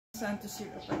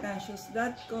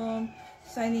santosirapotentials.com,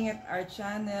 signing at our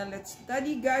channel. Let's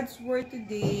study God's Word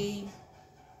today.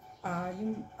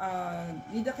 Yung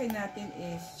didakay natin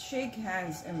is shake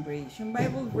hands, embrace. Yung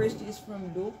Bible verse is from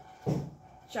Luke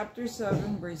chapter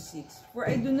 7 verse 6. For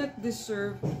I do not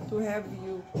deserve to have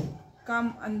you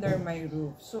come under my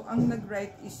roof. So ang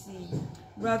nag-write is si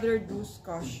Brother Drews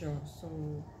Cosio. So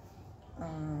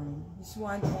he's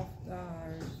one of the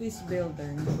fish builder.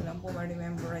 Hindi ko lang po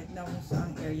ma-remember right now kung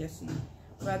saan area si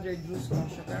Brother Drews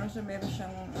Cosio. Pero meron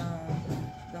siyang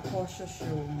the Cosio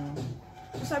show, no?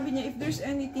 So sabi niya, if there's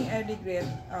anything I regret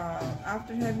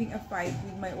after having a fight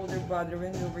with my older brother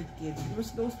when we were kids, it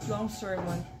was those long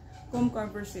sermon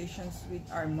conversations with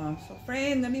our mom. So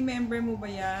friend, na-remember mo ba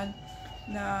yan?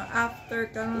 Na after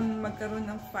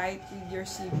magkaroon ng fight with your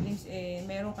siblings,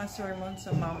 meron kang sermon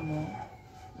sa mom mo?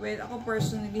 Well, ako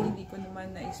personally, hindi ko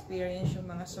naman na-experience yung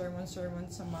mga sermon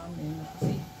sa mom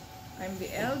kasi I'm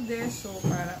the eldest, so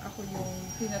parang ako yung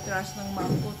tinatrust ng mom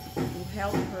ko to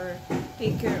help her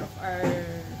take care of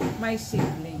my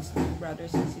siblings,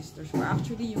 brothers and sisters. So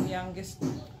actually, yung youngest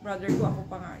brother ko, ako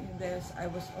pa nga, yung dahil I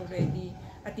was already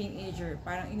a teenager,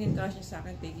 parang in-entrust niya sa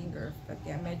akin taking care of that.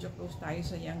 Kaya medyo close tayo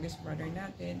sa youngest brother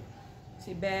natin.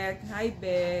 Si Beck, hi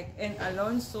Beck, and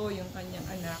Alonso, yung kanyang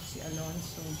anak, si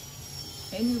Alonso.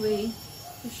 Anyway,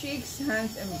 to shake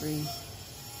hands, embrace.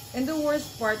 And the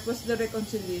worst part was the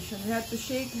reconciliation. We had to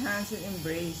shake hands and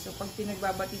embrace. So, pag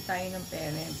pinagbabati tayo ng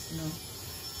parents, no?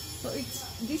 So,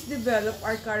 this develop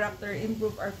our character,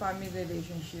 improve our family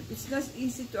relationship. It's not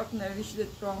easy to acknowledge the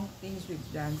wrong things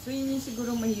we've done. So, yun yung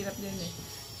siguro mahirap din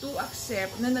to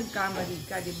accept na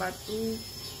nagkamali ka, diba? To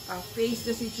face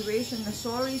the situation na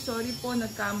sorry po,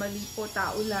 nagkamali po,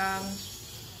 tao lang.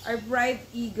 Our pride,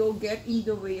 ego get in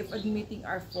the way of admitting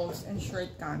our faults and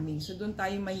shortcomings. So, doon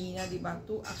tayo mahina, diba?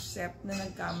 To accept na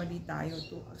nagkamali tayo.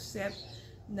 To accept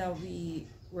na we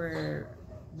were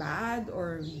bad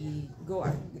or we go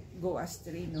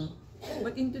astray, no?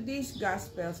 But in today's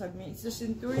gospel, sabi niya, it's the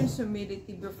centurion's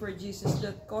humility before Jesus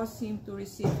that caused him to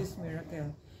receive his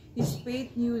miracle. His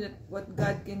faith knew that what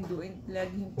God can do and led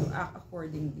him to act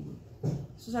accordingly.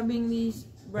 So sabi ni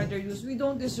Brother Luz, we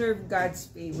don't deserve God's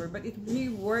favor, but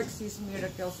He works His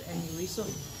miracles anyway. So,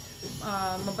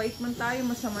 mabait man tayo,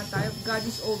 masama tayo, God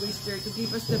is always there to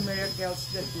give us the miracles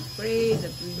that we pray,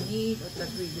 that we need, or that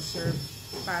we deserve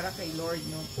para kay Lord,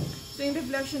 no? So, yung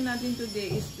reflection natin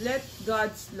today is, let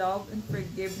God's love and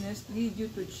forgiveness lead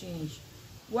you to change.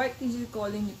 What is He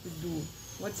calling you to do?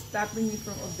 What's stopping you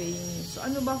from obeying Him? So,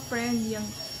 ano ba, friend, yung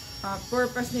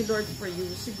purpose ni Lord for you?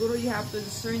 Siguro you have to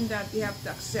discern that, you have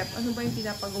to accept ano ba yung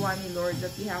pinapagawa ni Lord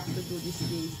that you have to do these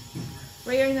days.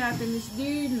 Prayer natin is,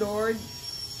 Dear Lord,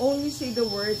 only say the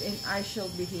word and I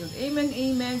shall be healed. Amen,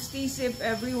 amen. Stay safe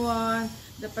everyone.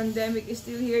 The pandemic is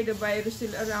still here, the virus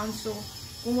still around, so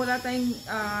kung wala tayong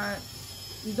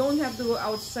you don't have to go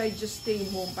outside, just stay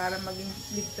home para maging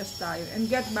ligtas tayo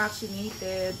and get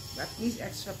vaccinated, at least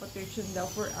extra protection daw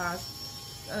for us.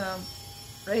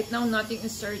 Right now, nothing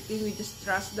is certain. We just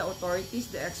trust the authorities,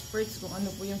 the experts, kung ano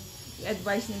po yung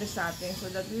i-advise nila sa atin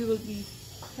so that we will be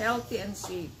healthy and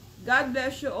safe. God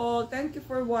bless you all. Thank you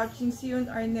for watching. See you in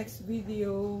our next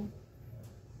video.